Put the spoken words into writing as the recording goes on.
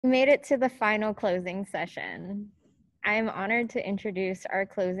We made it to the final closing session. I am honored to introduce our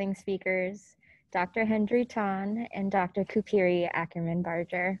closing speakers, Dr. Hendry Ton and Dr. Piri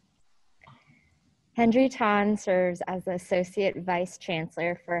Ackerman-Barger. Hendry Ton serves as the Associate Vice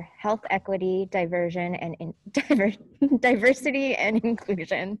Chancellor for Health Equity, Diversity, and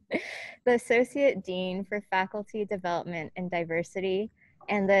Inclusion, the Associate Dean for Faculty Development and Diversity,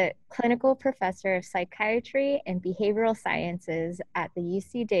 and the Clinical Professor of Psychiatry and Behavioral Sciences at the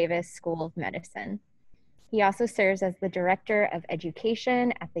UC Davis School of Medicine. He also serves as the Director of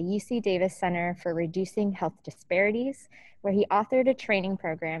Education at the UC Davis Center for Reducing Health Disparities, where he authored a training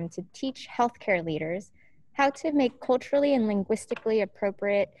program to teach healthcare leaders how to make culturally and linguistically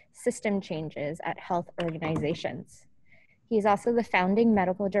appropriate system changes at health organizations. He is also the founding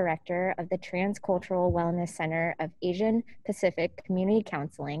medical director of the Transcultural Wellness Center of Asian Pacific Community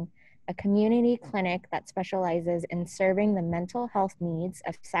Counseling, a community clinic that specializes in serving the mental health needs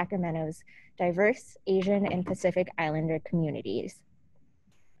of Sacramento's diverse Asian and Pacific Islander communities.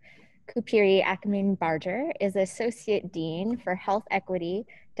 Piri Ackerman-Barger is Associate Dean for Health Equity,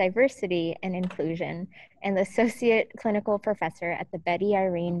 Diversity, and Inclusion, and the Associate Clinical Professor at the Betty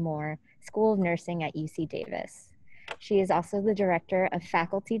Irene Moore School of Nursing at UC Davis. She is also the Director of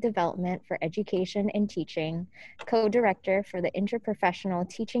Faculty Development for Education and Teaching, co-director for the Interprofessional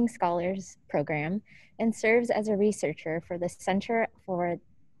Teaching Scholars Program, and serves as a researcher for the Center for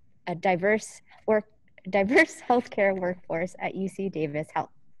a Diverse Healthcare Workforce at UC Davis Health.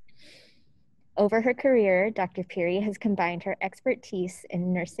 Over her career, Dr. Piri has combined her expertise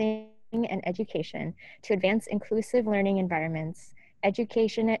in nursing and education to advance inclusive learning environments,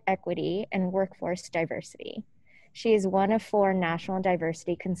 education equity, and workforce diversity. She is one of 4 national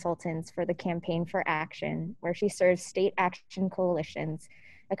diversity consultants for the Campaign for Action, where she serves state action coalitions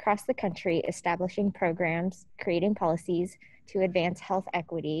across the country, establishing programs, creating policies to advance health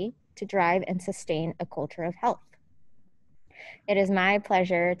equity, to drive and sustain a culture of health. It is my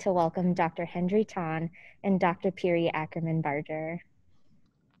pleasure to welcome Dr. Hendry Ton and Dr. Piri Ackerman-Barger.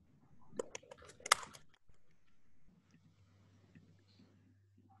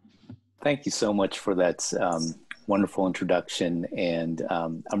 Thank you so much for that wonderful introduction. And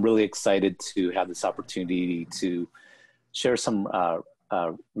I'm really excited to have this opportunity to share some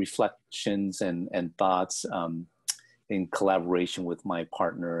reflections and thoughts in collaboration with my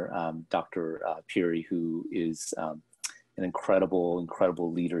partner, Dr. Piri, who is an incredible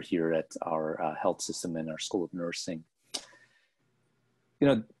leader here at our health system and our School of Nursing. You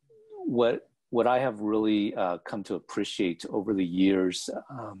know, what I have really come to appreciate over the years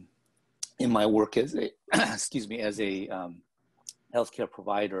in my work as a, as a healthcare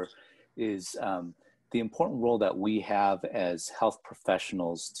provider is the important role that we have as health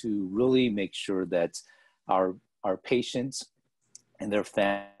professionals to really make sure that our patients and their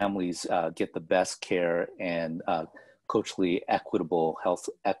families get the best care and culturally equitable, health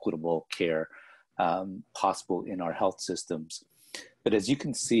equitable care possible in our health systems. But as you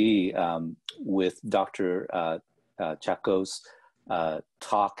can see with Dr. CHEq's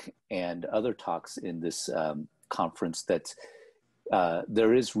talk and other talks in this conference, that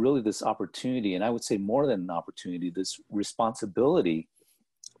there is really this opportunity, and I would say more than an opportunity, this responsibility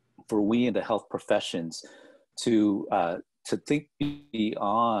for we in the health professions to think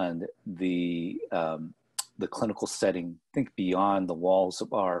beyond the clinical setting, think beyond the walls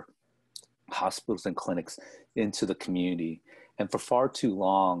of our hospitals and clinics into the community. And for far too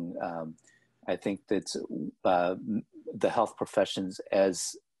long, I think that the health professions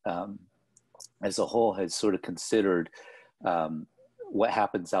as a whole has sort of considered what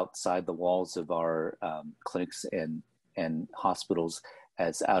happens outside the walls of our clinics and hospitals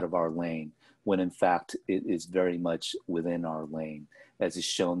as out of our lane, when in fact it is very much within our lane, as is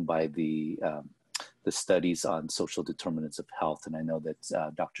shown by the studies on social determinants of health. And I know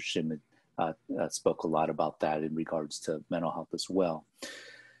that Dr. Shim spoke a lot about that in regards to mental health as well.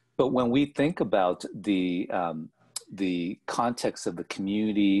 But when we think about the context of the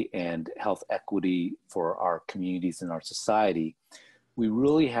community and health equity for our communities and our society, we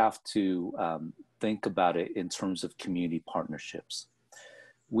really have to think about it in terms of community partnerships.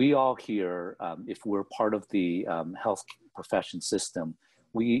 We all here, if we're part of the health profession system,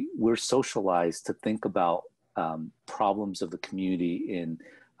 we're socialized to think about problems of the community in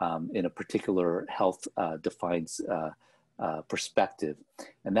a particular health defines perspective.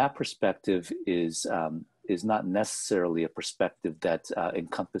 And that perspective is not necessarily a perspective that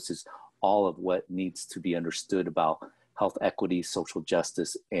encompasses all of what needs to be understood about health equity, social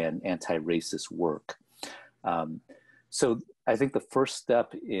justice, and anti-racist work. So I think the first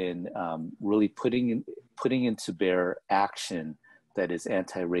step in really putting into bear action that is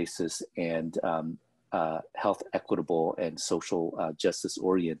anti-racist and health equitable and social justice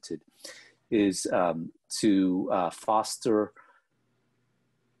oriented, is to foster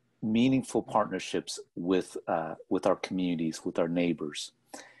meaningful partnerships with our communities, with our neighbors.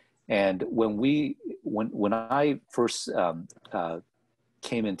 And when I first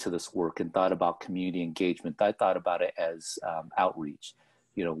came into this work and thought about community engagement, I thought about it as outreach.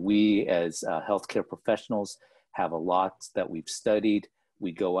 You know, we as healthcare professionals have a lot that we've studied.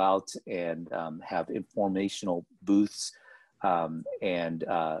 We go out and have informational booths and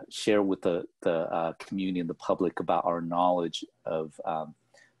share with the community and the public about our knowledge of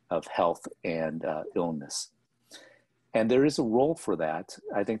health and illness. And there is a role for that.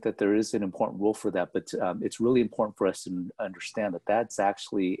 I think that there is an important role for that, but it's really important for us to understand that that's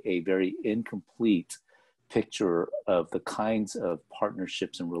actually a very incomplete picture of the kinds of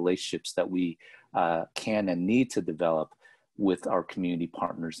partnerships and relationships that we can and need to develop with our community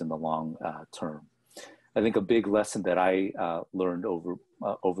partners in the long term. I think a big lesson that I learned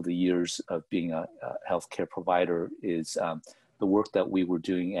over the years of being a healthcare provider is the work that we were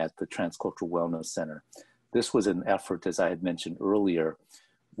doing at the Transcultural Wellness Center. This was an effort, as I had mentioned earlier,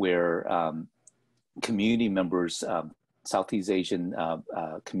 where community members, Southeast Asian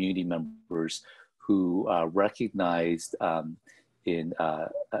community members who recognized in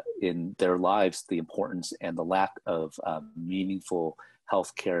their lives the importance and the lack of meaningful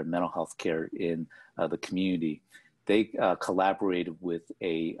healthcare and mental health care in the community. They collaborated with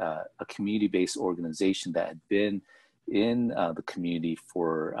a community-based organization that had been in the community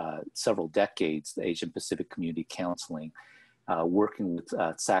for several decades, the Asian Pacific Community Counseling, working with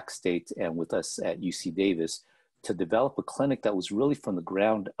Sac State and with us at UC Davis to develop a clinic that was really from the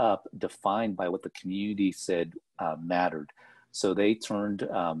ground up defined by what the community said mattered. So they turned,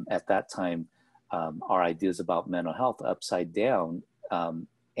 at that time, our ideas about mental health upside down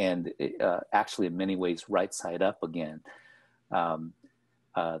and actually in many ways right side up again.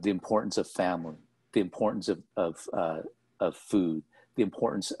 The importance of family, the importance of food, the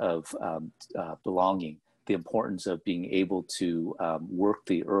importance of belonging, the importance of being able to work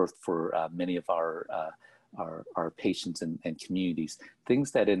the earth for many of our patients and communities.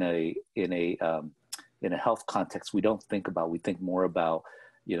 Things that in a health context we don't think about. We think more about,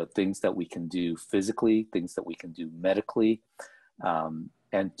 you know, things that we can do physically, things that we can do medically,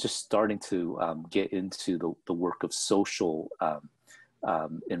 and just starting to get into the work of social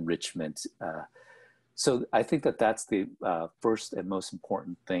enrichment. So I think that that's the first and most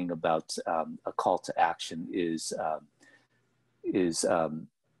important thing about a call to action is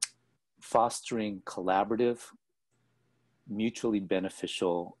fostering collaborative, mutually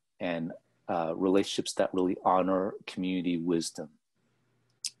beneficial, and relationships that really honor community wisdom.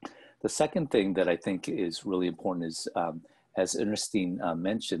 The second thing that I think is really important is, as Ernestine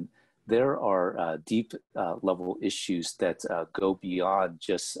mentioned, there are deep level issues that go beyond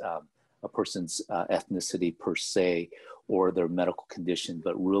just a person's ethnicity per se or their medical condition,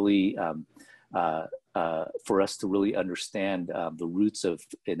 but really for us to really understand the roots of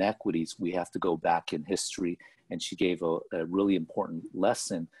inequities, we have to go back in history. And she gave a really important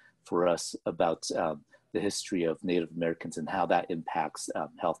lesson for us about the history of Native Americans and how that impacts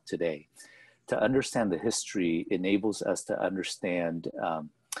health today. To understand the history enables us to understand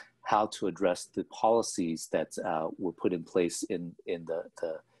how to address the policies that were put in place in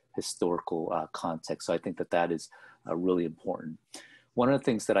the historical context. So I think that that is really important. One of the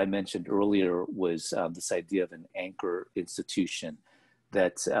things that I mentioned earlier was this idea of an anchor institution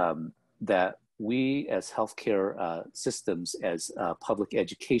that that we as healthcare systems, as public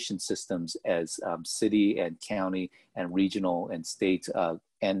education systems, as city and county and regional and state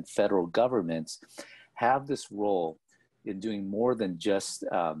and federal governments have this role in doing more than just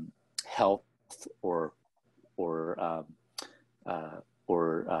health or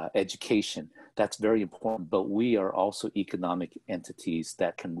education. That's very important, but we are also economic entities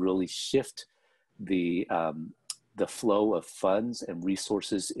that can really shift the flow of funds and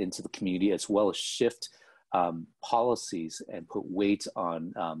resources into the community, as well as shift policies and put weight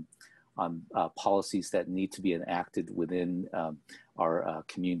on policies that need to be enacted within our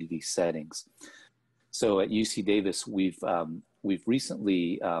community settings. So at UC Davis, we've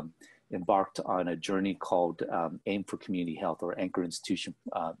recently embarked on a journey called AIM for Community Health, or Anchor Institution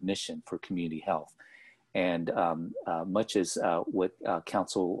Mission for Community Health. And much as what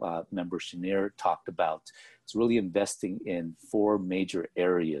Council Member Chenier talked about, it's really investing in 4 major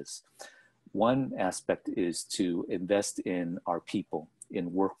areas. One aspect is to invest in our people,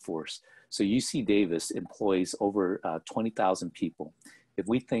 in workforce. So UC Davis employs over 20,000 people. If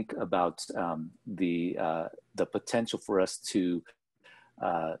we think about the potential for us to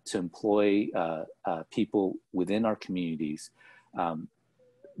to employ people within our communities.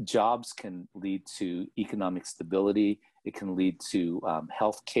 Jobs can lead to economic stability. It can lead to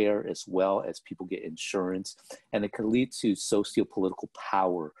health care as well as people get insurance, and it can lead to socio-political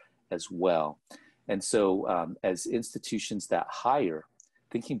power as well. And so as institutions that hire,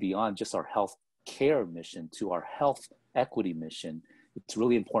 thinking beyond just our health care mission to our health equity mission, it's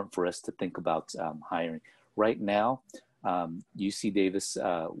really important for us to think about hiring. Right now, UC Davis,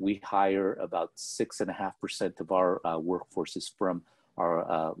 we hire about 6.5% of our workforces from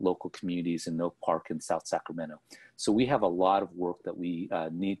our local communities in Oak Park and South Sacramento. So we have a lot of work that we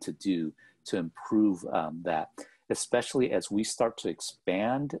need to do to improve that, especially as we start to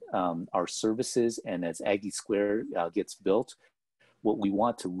expand our services and as Aggie Square gets built. What we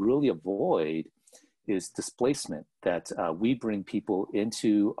want to really avoid is displacement, that we bring people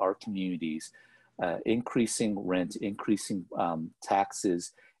into our communities, increasing rent, increasing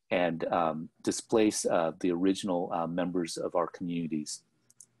taxes, and displace the original members of our communities.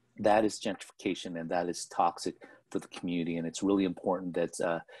 That is gentrification, and that is toxic for the community. And it's really important that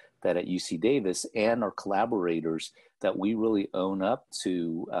that at UC Davis and our collaborators, that we really own up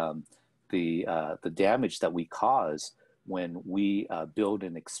to the damage that we cause when we build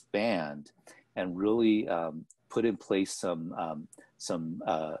and expand, and really put in place some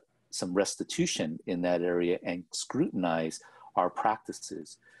restitution in that area and scrutinize our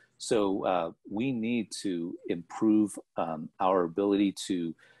practices. So we need to improve our ability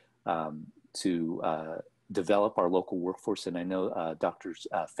to develop our local workforce. And I know Drs.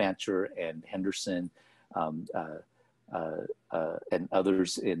 Fancher and Henderson and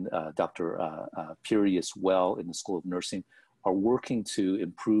others in Dr. Piri as well in the School of Nursing are working to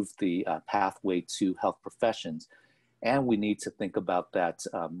improve the pathway to health professions. And we need to think about that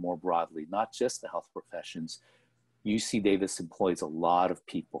more broadly, not just the health professions. UC Davis employs a lot of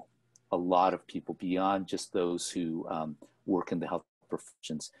people beyond just those who work in the health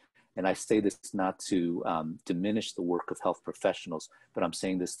professions. And I say this not to diminish the work of health professionals, but I'm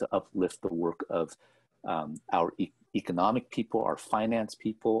saying this to uplift the work of our economic people, our finance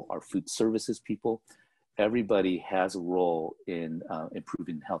people, our food services people. Everybody has a role in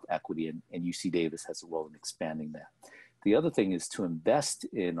improving health equity, and UC Davis has a role in expanding that. The other thing is to invest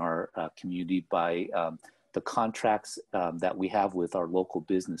in our community by the contracts that we have with our local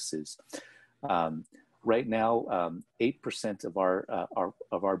businesses. Right now, 8%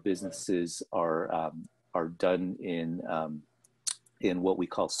 of our businesses are done in what we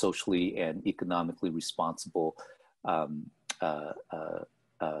call socially and economically responsible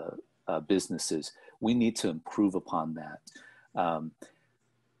businesses. We need to improve upon that.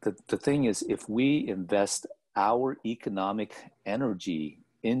 The thing is, if we invest our economic energy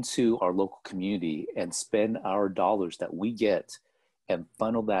into our local community and spend our dollars that we get and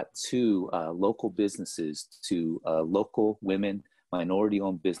funnel that to local businesses, to local women,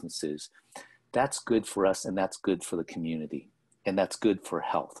 minority-owned businesses, that's good for us and that's good for the community. And that's good for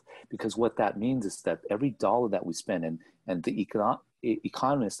health, because what that means is that every dollar that we spend, and the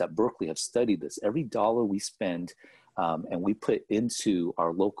economists at Berkeley have studied this, every dollar we spend and we put into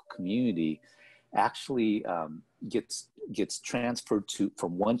our local community actually gets transferred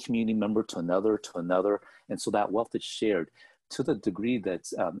from one community member to another, and so that wealth is shared to the degree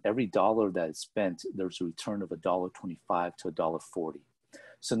that every dollar that is spent, there's a return of $1.25 to $1.40.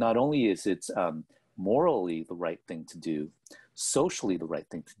 So not only is it morally the right thing to do, socially the right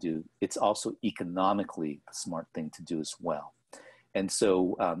thing to do, it's also economically the smart thing to do as well. And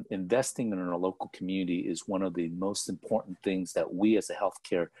so investing in our local community is one of the most important things that we as a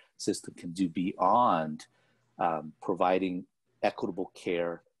healthcare system can do beyond providing equitable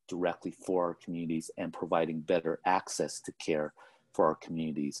care directly for our communities and providing better access to care for our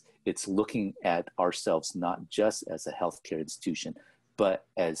communities. It's looking at ourselves not just as a healthcare institution, but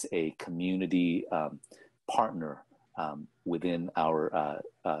as a community partner within our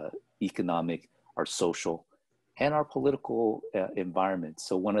economic, our social, and our political environment.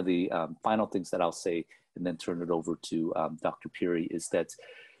 So one of the final things that I'll say, and then turn it over to Dr. Piri, is that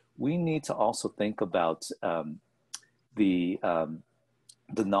we need to also think about the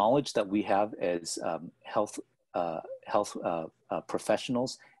knowledge that we have as health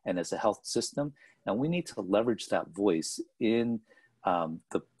professionals and as a health system, and we need to leverage that voice in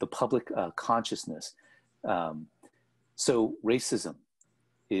the public consciousness. So racism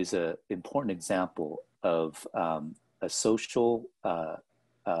is an important example of a social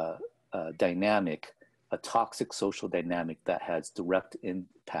dynamic, a toxic social dynamic that has direct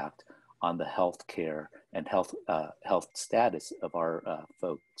impact on the health care and health status of our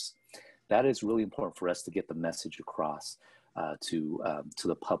folks. That is really important for us to get the message across. to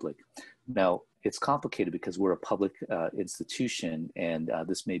the public. Now, it's complicated because we're a public institution, and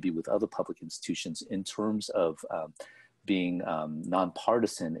this may be with other public institutions in terms of being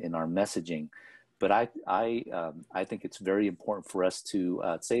nonpartisan in our messaging. But I think it's very important for us to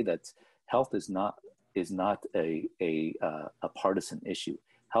say that health is not a partisan issue.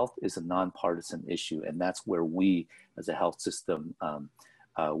 Health is a nonpartisan issue, and that's where we, as a health system,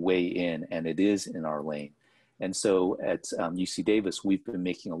 weigh in, and it is in our lane. And so at UC Davis, we've been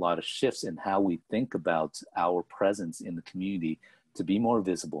making a lot of shifts in how we think about our presence in the community to be more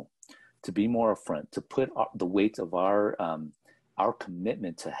visible, to be more upfront, to put the weight of our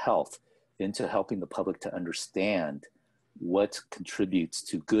commitment to health into helping the public to understand what contributes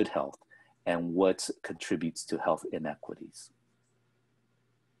to good health and what contributes to health inequities.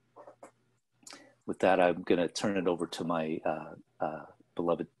 With that, I'm going to turn it over to my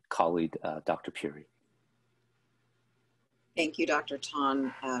beloved colleague, Dr. Piri. Thank you, Dr.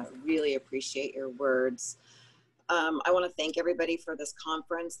 Ton. Really appreciate your words. I want to thank everybody for this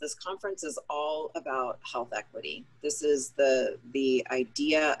conference. This conference is all about health equity. This is the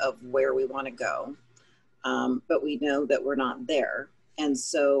idea of where we want to go, but we know that we're not there. And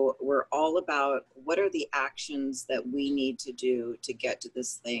so we're all about what are the actions that we need to do to get to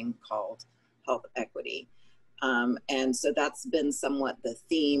this thing called health equity. And so that's been somewhat the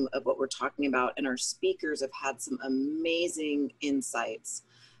theme of what we're talking about. And our speakers have had some amazing insights.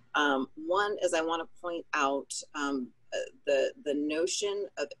 One is I want to point out the notion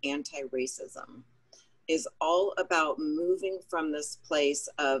of anti-racism is all about moving from this place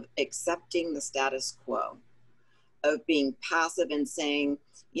of accepting the status quo, of being passive and saying,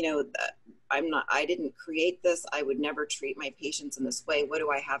 you know, I didn't create this. I would never treat my patients in this way. What do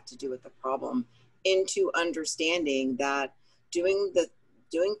I have to do with the problem? Into understanding that doing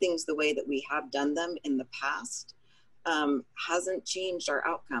things the way that we have done them in the past hasn't changed our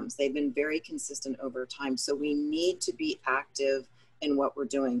outcomes. They've been very consistent over time. So we need to be active in what we're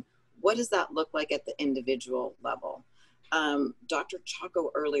doing. What does that look like at the individual level? Dr.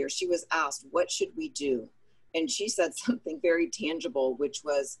 Chaco earlier, she was asked, what should we do? And she said something very tangible, which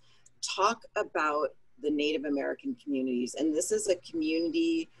was talk about the Native American communities. And this is a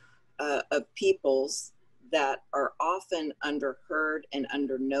community of peoples that are often underheard and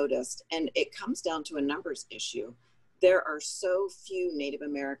undernoticed. And it comes down to a numbers issue. There are so few Native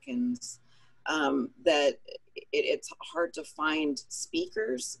Americans that it's hard to find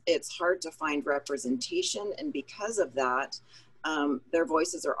speakers. It's hard to find representation. And because of that, their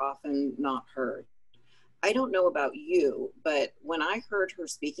voices are often not heard. I don't know about you, but when I heard her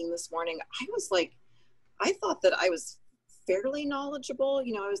speaking this morning, I was like, I thought that I was fairly knowledgeable.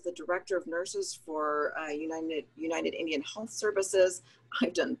 You know, I was the director of nurses for United Indian Health Services.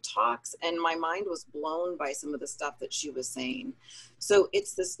 I've done talks, and my mind was blown by some of the stuff that she was saying. So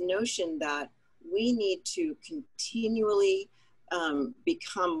it's this notion that we need to continually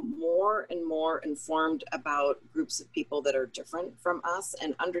become more and more informed about groups of people that are different from us,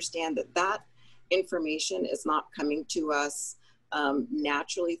 and understand that that information is not coming to us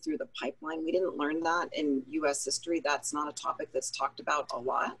naturally through the pipeline. We didn't learn that in US history. That's not a topic that's talked about a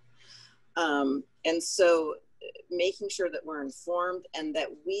lot. And so making sure that we're informed and that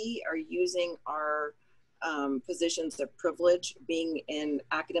we are using our positions of privilege, being in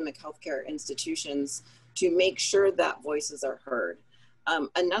academic healthcare institutions, to make sure that voices are heard.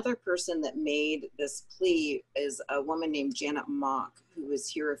 Another person that made this plea is a woman named Janet Mock, who was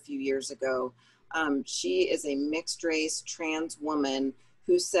here a few years ago. She is a mixed race trans woman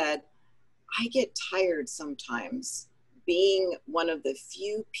who said, I get tired sometimes being one of the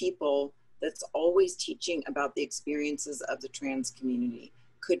few people that's always teaching about the experiences of the trans community.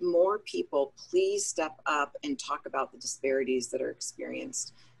 Could more people please step up and talk about the disparities that are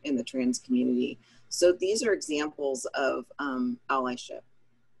experienced in the trans community? So these are examples of allyship.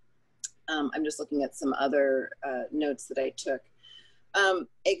 I'm just looking at some other notes that I took.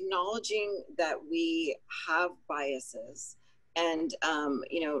 Acknowledging that we have biases. And,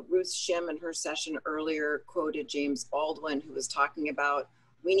 you know, Ruth Shim in her session earlier quoted James Baldwin, who was talking about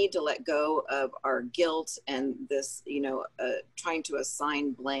we need to let go of our guilt and this, you know, trying to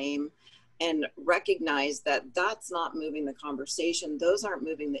assign blame, and recognize that that's not moving the conversation. Those aren't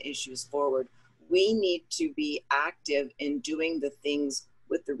moving the issues forward. We need to be active in doing the things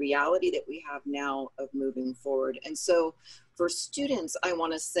with the reality that we have now of moving forward. And so for students, I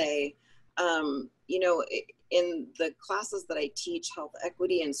want to say, you know, in the classes that I teach, health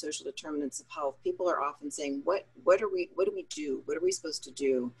equity and social determinants of health, people are often saying, what do we do? What are we supposed to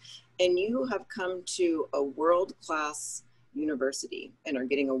do? And you have come to a world-class university and are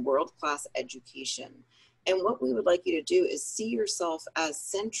getting a world-class education. And what we would like you to do is see yourself as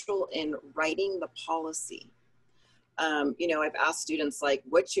central in writing the policy. You know, I've asked students like,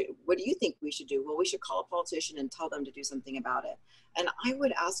 what do you think we should do? Well, we should call a politician and tell them to do something about it. And I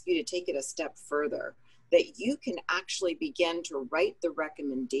would ask you to take it a step further, that you can actually begin to write the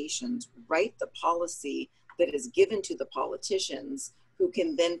recommendations, write the policy that is given to the politicians, who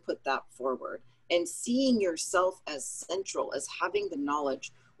can then put that forward. And seeing yourself as central, as having the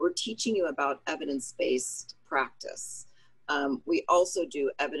knowledge. We're teaching you about evidence-based practice. We also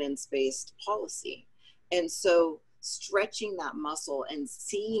do evidence-based policy. And so stretching that muscle and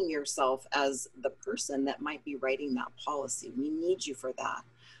seeing yourself as the person that might be writing that policy. We need you for that,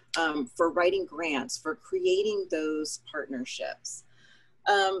 for writing grants, for creating those partnerships.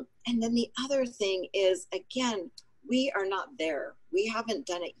 And then the other thing is, again, we are not there. We haven't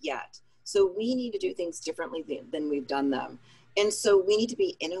done it yet. So we need to do things differently than we've done them. And so we need to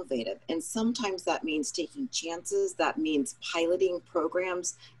be innovative. And sometimes that means taking chances. That means piloting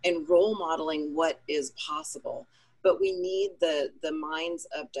programs and role modeling what is possible. But we need the minds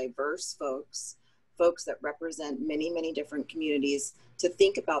of diverse folks that represent many, many different communities to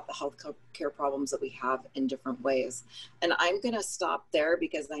think about the health care problems that we have in different ways. And I'm gonna stop there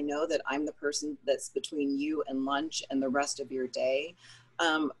because I know that I'm the person that's between you and lunch and the rest of your day.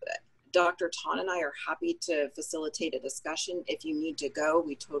 Dr. Ton and I are happy to facilitate a discussion. If you need to go,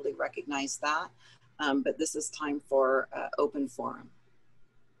 we totally recognize that. But this is time for open forum.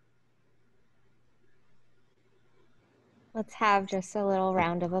 Let's have just a little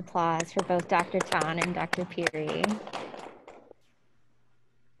round of applause for both Dr. Ton and Dr. Piri.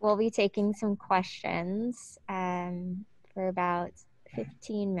 We'll be taking some questions for about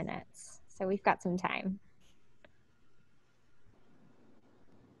 15 minutes. So we've got some time.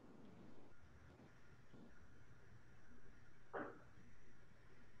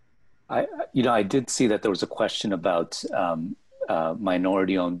 I did see that there was a question about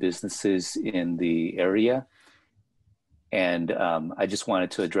minority-owned businesses in the area, and I just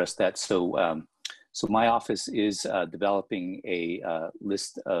wanted to address that. So, so my office is developing a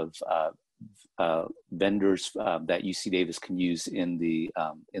list of vendors that UC Davis can use in the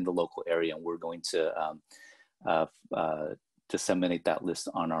local area, and we're going to disseminate that list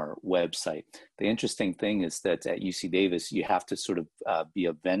on our website. The interesting thing is that at UC Davis, you have to sort of be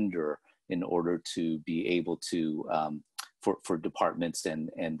a vendor in order to be able to, for departments and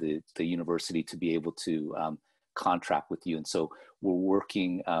the university to be able to contract with you. And so we're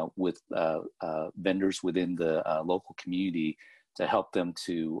working with vendors within the local community to help them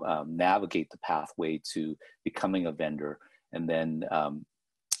to navigate the pathway to becoming a vendor, and then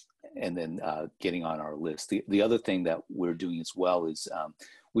getting on our list. The other thing that we're doing as well is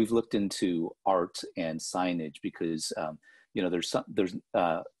we've looked into art and signage, because you know, there's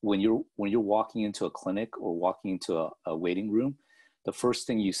when you're walking into a clinic or walking into a waiting room, the first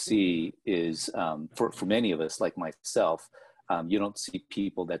thing you see is for many of us, like myself, you don't see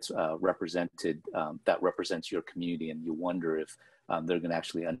people that's represented that represents your community, and you wonder if they're going to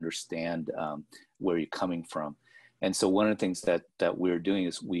actually understand where you're coming from. And so one of the things that we're doing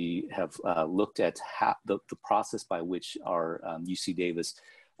is we have looked at the process by which our UC Davis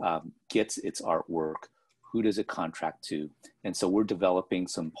gets its artwork. Who does it contract to? And so we're developing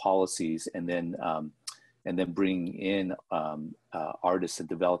some policies, and then bringing in artists and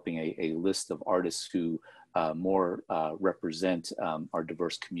developing a list of artists who more represent our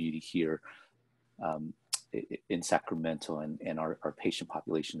diverse community here in Sacramento, and our patient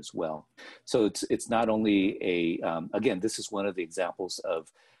population as well. So it's not only again, this is one of the examples of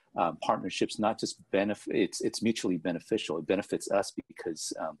partnerships, not just it's mutually beneficial. It benefits us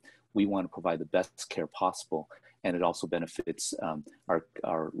because we want to provide the best care possible, and it also benefits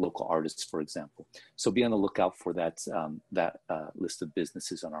our local artists, for example. So be on the lookout for that list of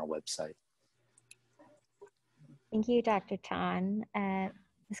businesses on our website. Thank you, Dr. Ton.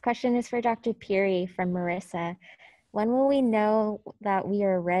 This question is for Dr. Piri from Marissa. When will we know that we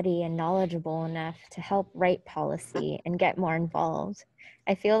are ready and knowledgeable enough to help write policy and get more involved?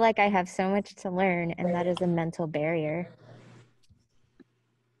 I feel like I have so much to learn, and that is a mental barrier.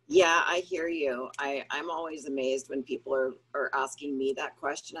 Yeah, I hear you. I'm always amazed when people are asking me that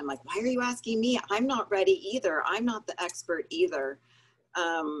question. I'm like, why are you asking me? I'm not ready either. I'm not the expert either.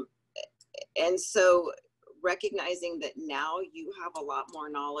 And so recognizing that now you have a lot more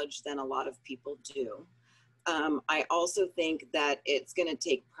knowledge than a lot of people do. I also think that it's going to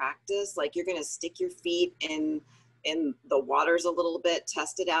take practice. Like, you're going to stick your feet in the waters a little bit,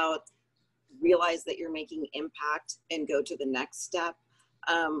 test it out, realize that you're making impact, and go to the next step.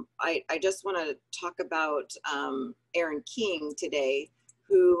 I just want to talk about Aaron King today,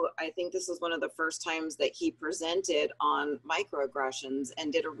 who I think this was one of the first times that he presented on microaggressions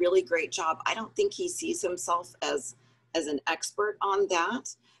and did a really great job. I don't think he sees himself as an expert on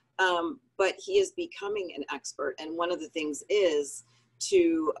that, but he is becoming an expert. And one of the things is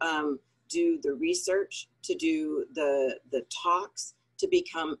to do the research, to do the talks, to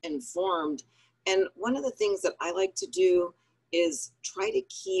become informed. And one of the things that I like to do is try to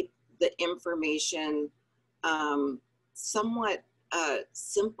keep the information somewhat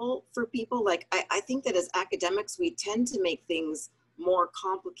simple for people. Like I think that as academics, we tend to make things more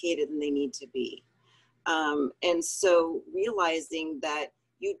complicated than they need to be. And so realizing that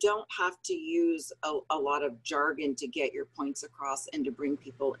you don't have to use a lot of jargon to get your points across and to bring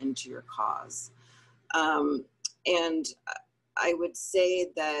people into your cause. And I would say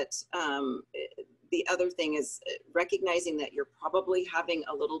that the other thing is recognizing that you're probably having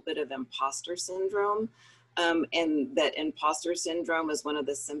a little bit of imposter syndrome, and that imposter syndrome is one of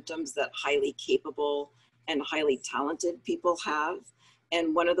the symptoms that highly capable and highly talented people have.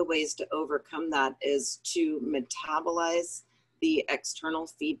 And one of the ways to overcome that is to metabolize the external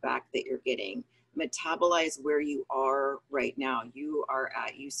feedback that you're getting. Metabolize where you are right now. You are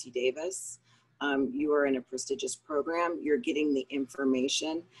at UC Davis. You are in a prestigious program. You're getting the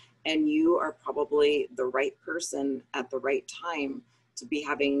information, and you are probably the right person at the right time to be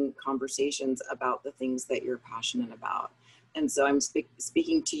having conversations about the things that you're passionate about. And so I'm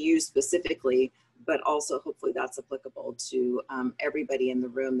speaking to you specifically, but also hopefully that's applicable to everybody in the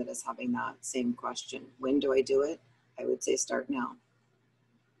room that is having that same question. When do I do it? I would say start now.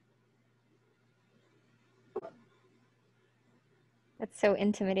 That's so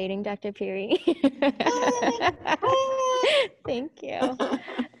intimidating, Dr. Piri. Thank you.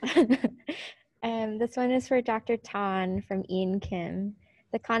 This one is for Dr. Ton from Ian Kim.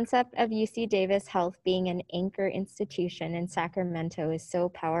 The concept of UC Davis Health being an anchor institution in Sacramento is so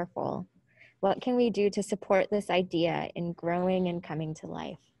powerful. What can we do to support this idea in growing and coming to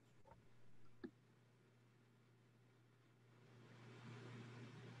life?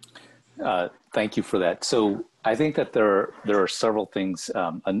 Thank you for that. So I think that there are several things,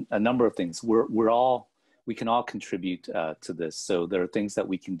 a number of things. We can all contribute to this. So there are things that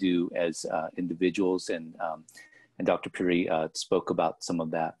we can do as individuals, and Dr. Piri spoke about some of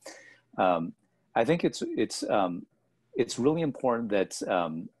that. I think it's really important that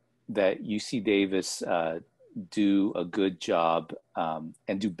that UC Davis do a good job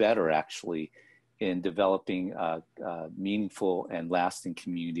and do better actually in developing meaningful and lasting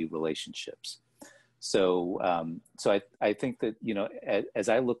community relationships. So, I think that, you know, as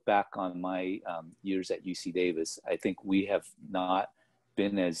I look back on my years at UC Davis, I think we have not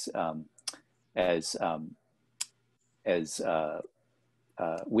been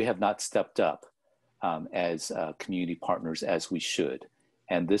we have not stepped up as community partners as we should,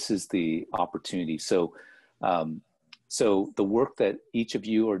 and this is the opportunity. So, so the work that each of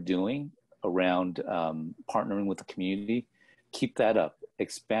you are doing around partnering with the community, keep that up,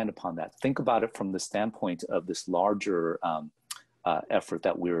 expand upon that. Think about it from the standpoint of this larger effort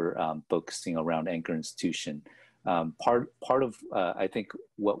that we're focusing around Anchor Institution. Part of, I think,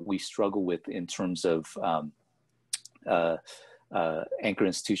 what we struggle with in terms of Anchor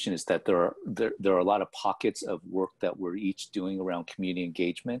Institution is that there are a lot of pockets of work that we're each doing around community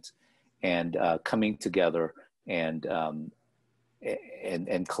engagement and coming together and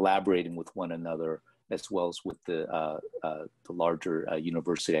collaborating with one another, as well as with the larger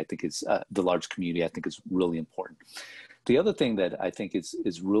university. I think is the large community. I think is really important. The other thing that I think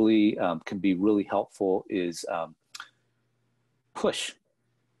is really can be really helpful is push.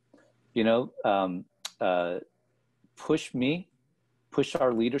 You know, push me, push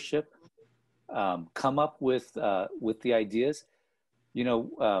our leadership, come up with the ideas. You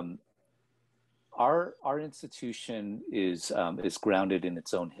know. Our institution is grounded in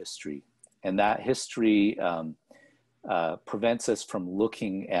its own history, and that history prevents us from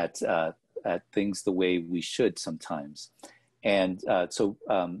looking at things the way we should sometimes. And so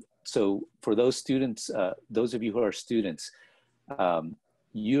for those students, those of you who are students,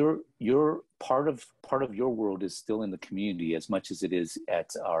 your part of your world is still in the community as much as it is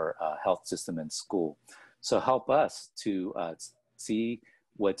at our health system and school. So help us to see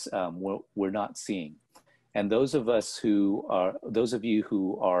what we're not seeing, and those of you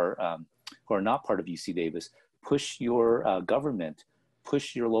who are not part of UC Davis, push your government,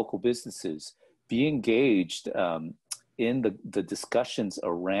 push your local businesses, be engaged in the discussions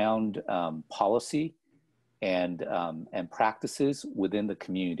around policy and practices within the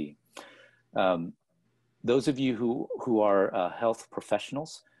community. Those of you who are health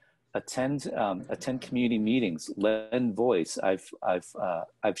professionals, attend community meetings, lend voice.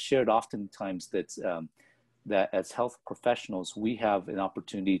 I've shared oftentimes that that as health professionals, we have an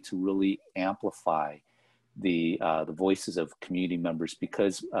opportunity to really amplify the voices of community members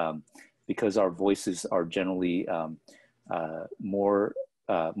because our voices are generally more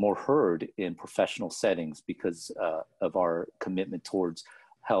heard in professional settings because of our commitment towards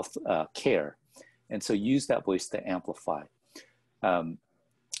health care. And so use that voice to amplify.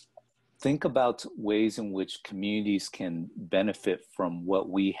 Think about ways in which communities can benefit from what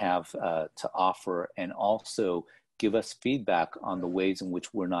we have to offer, and also give us feedback on the ways in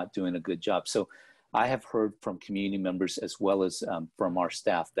which we're not doing a good job. So I have heard from community members as well as from our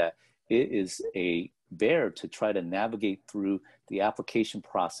staff that it is a bear to try to navigate through the application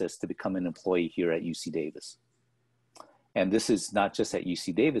process to become an employee here at UC Davis. And this is not just at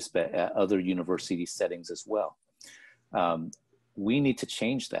UC Davis, but at other university settings as well. We need to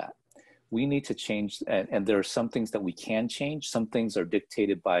change that. We need to change, and there are some things that we can change. Some things are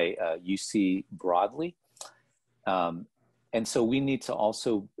dictated by UC broadly. And so we need to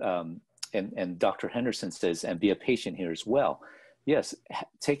also, and Dr. Henderson says, and be a patient here as well. Yes,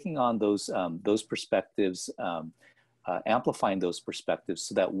 taking on those perspectives, amplifying those perspectives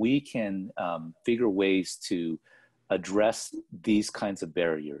so that we can figure ways to address these kinds of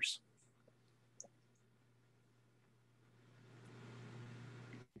barriers.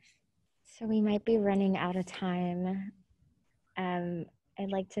 So we might be running out of time. I'd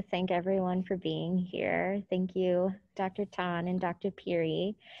like to thank everyone for being here. Thank you, Dr. Ton and Dr.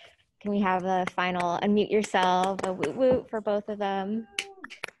 Piri. Can we have a final unmute yourself, a woot woot for both of them?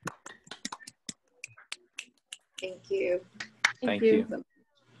 Thank you. Thank you.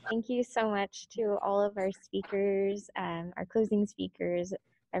 Thank you so much to all of our speakers, our closing speakers,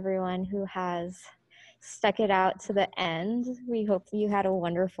 everyone who has stuck it out to the end. We hope you had a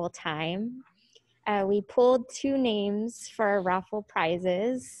wonderful time. We pulled 2 names for our raffle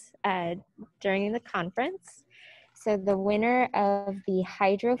prizes during the conference. So the winner of the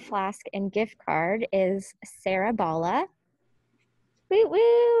Hydro Flask and gift card is Sarah Bala. Woo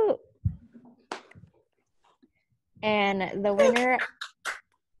woo! And the winner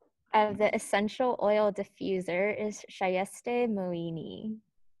of the Essential Oil Diffuser is Shayeste Moini.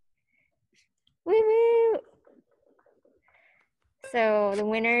 Woo woo! So the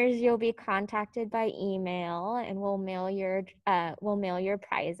winners, you'll be contacted by email, and we'll mail your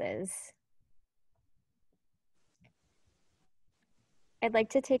prizes. I'd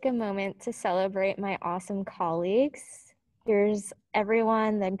like to take a moment to celebrate my awesome colleagues. Here's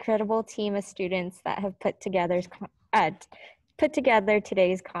everyone, the incredible team of students that have put together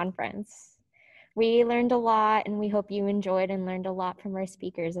today's conference. We learned a lot, and we hope you enjoyed and learned a lot from our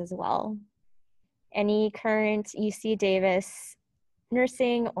speakers as well. Any current UC Davis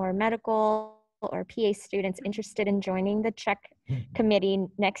nursing or medical or PA students interested in joining the CHEq committee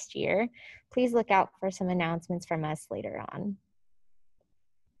next year, please look out for some announcements from us later on.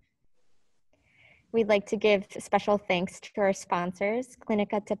 We'd like to give special thanks to our sponsors,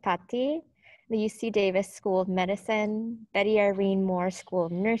 Clinica Tepati, the UC Davis School of Medicine, Betty Irene Moore School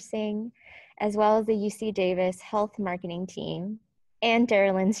of Nursing, as well as the UC Davis Health Marketing Team, and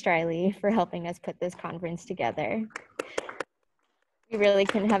Darylyn Striley for helping us put this conference together. We really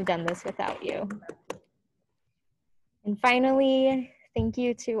couldn't have done this without you. And finally, thank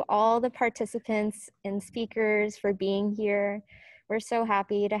you to all the participants and speakers for being here. We're so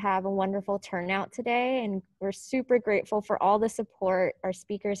happy to have a wonderful turnout today, and we're super grateful for all the support our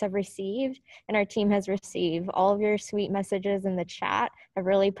speakers have received and our team has received. All of your sweet messages in the chat have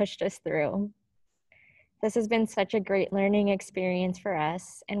really pushed us through. This has been such a great learning experience for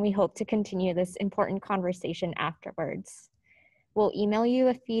us, and we hope to continue this important conversation afterwards. We'll email you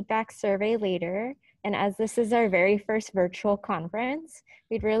a feedback survey later, and as this is our very first virtual conference,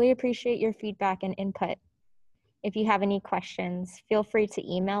 we'd really appreciate your feedback and input. If you have any questions, feel free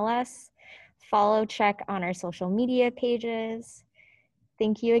to email us. Follow CHEq on our social media pages.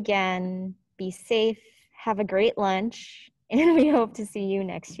 Thank you again. Be safe, have a great lunch, and we hope to see you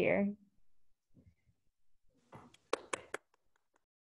next year.